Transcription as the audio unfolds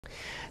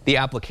The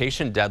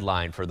application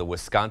deadline for the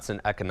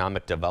Wisconsin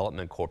Economic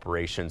Development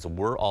Corporation's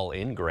We're All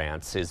In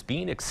grants is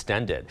being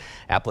extended.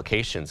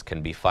 Applications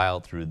can be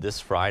filed through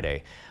this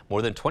Friday.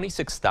 More than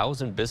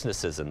 26,000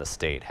 businesses in the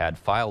state had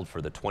filed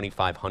for the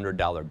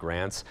 $2,500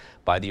 grants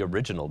by the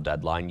original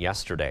deadline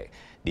yesterday.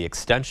 The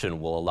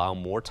extension will allow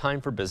more time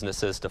for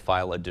businesses to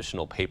file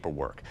additional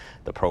paperwork.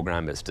 The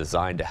program is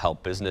designed to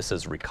help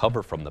businesses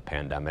recover from the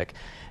pandemic.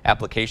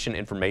 Application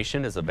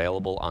information is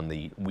available on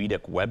the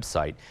WEDC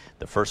website.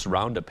 The first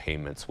round of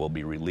payments will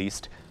be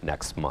released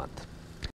next month.